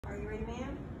Are you ready,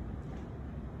 ma'am?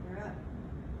 You're up.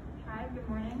 Hi, good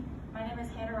morning. My name is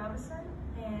Robison,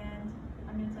 and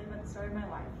I'm going to tell you about the story of my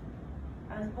life.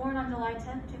 I was born on July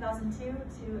 10th, 2002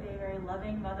 to a very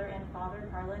loving mother and father,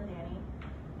 Carla and Danny.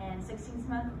 And 16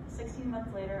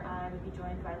 months later, I would be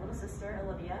joined by little sister,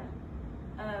 Olivia.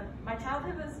 My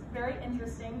childhood was very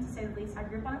interesting, to say the least. I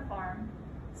grew up on a farm,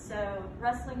 so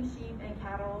wrestling sheep and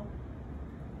cattle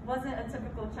wasn't a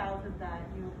typical childhood that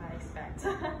you might expect.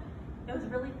 It was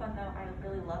really fun though, I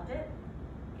really loved it,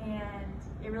 and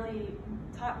it really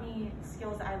taught me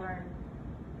skills that I learned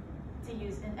to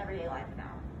use in everyday life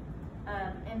now.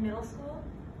 In middle school,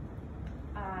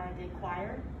 I did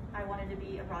choir. I wanted to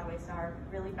be a Broadway star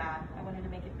really bad. I wanted to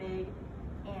make it big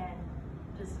and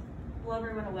just blow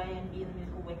everyone away and be in the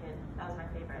musical Wicked. That was my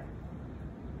favorite.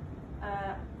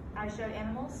 I showed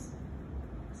animals.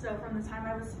 So from the time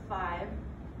I was 5,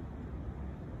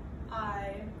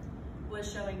 I was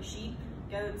showing sheep,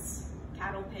 goats,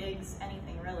 cattle, pigs,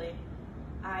 anything really.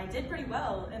 I did pretty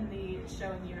well in the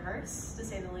showing universe, to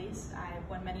say the least. I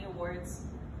won many awards.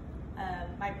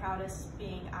 My proudest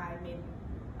being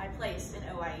I placed in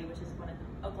OIE, which is one of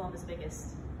Oklahoma's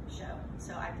biggest show.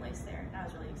 So I placed there and I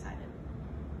was really excited.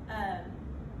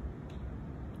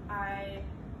 I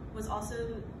was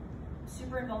also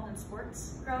super involved in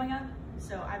sports growing up.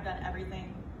 So I've done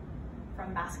everything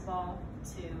from basketball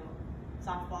to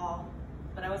softball,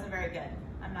 but I wasn't very good.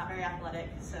 I'm not very athletic,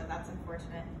 so that's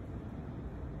unfortunate.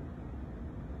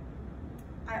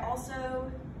 I also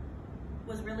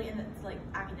was really in the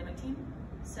academic team,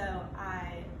 so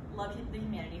I love the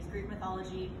humanities, Greek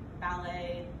mythology,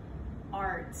 ballet,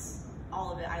 arts,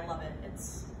 all of it. I love it.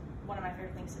 It's one of my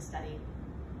favorite things to study.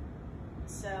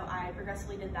 So I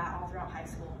progressively did that all throughout high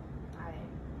school. I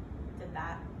did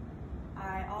that.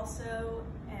 I also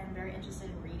am very interested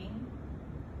in reading.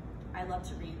 I love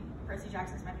to read. Percy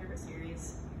Jackson's my favorite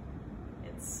series.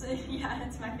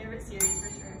 It's my favorite series for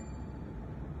sure.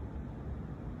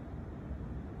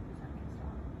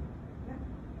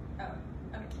 Oh,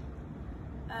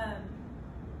 okay.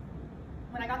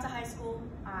 When I got to high school,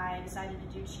 I decided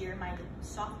to do cheer my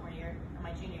sophomore year or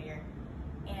my junior year,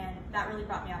 and that really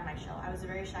brought me out of my shell. I was a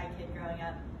very shy kid growing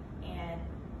up, and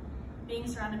being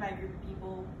surrounded by a group of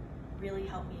people really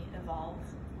helped me evolve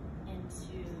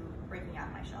into breaking out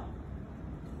of my shell.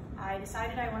 I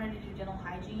decided I wanted to do dental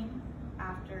hygiene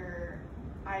after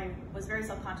I was very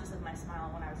self-conscious of my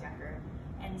smile when I was younger.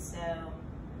 And so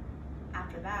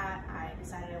after that, I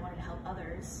decided I wanted to help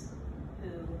others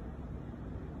who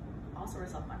also were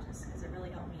self-conscious, because it really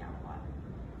helped me out a lot.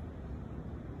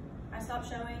 I stopped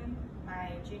showing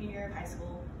my junior year of high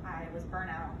school. I was burnt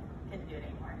out, couldn't do it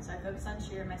anymore. So I focused on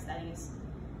cheer and my studies.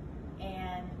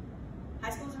 And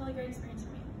high school was a really great experience for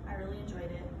me. I really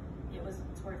enjoyed it.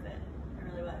 It's worth it. It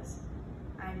really was.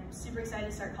 I'm super excited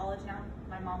to start college now.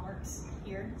 My mom works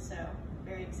here, so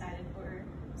very excited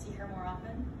to see her more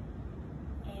often.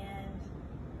 And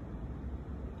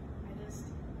I just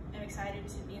am excited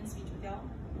to be in speech with y'all.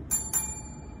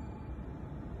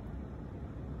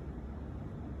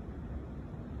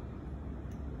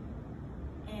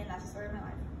 And that's the story of my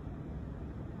life.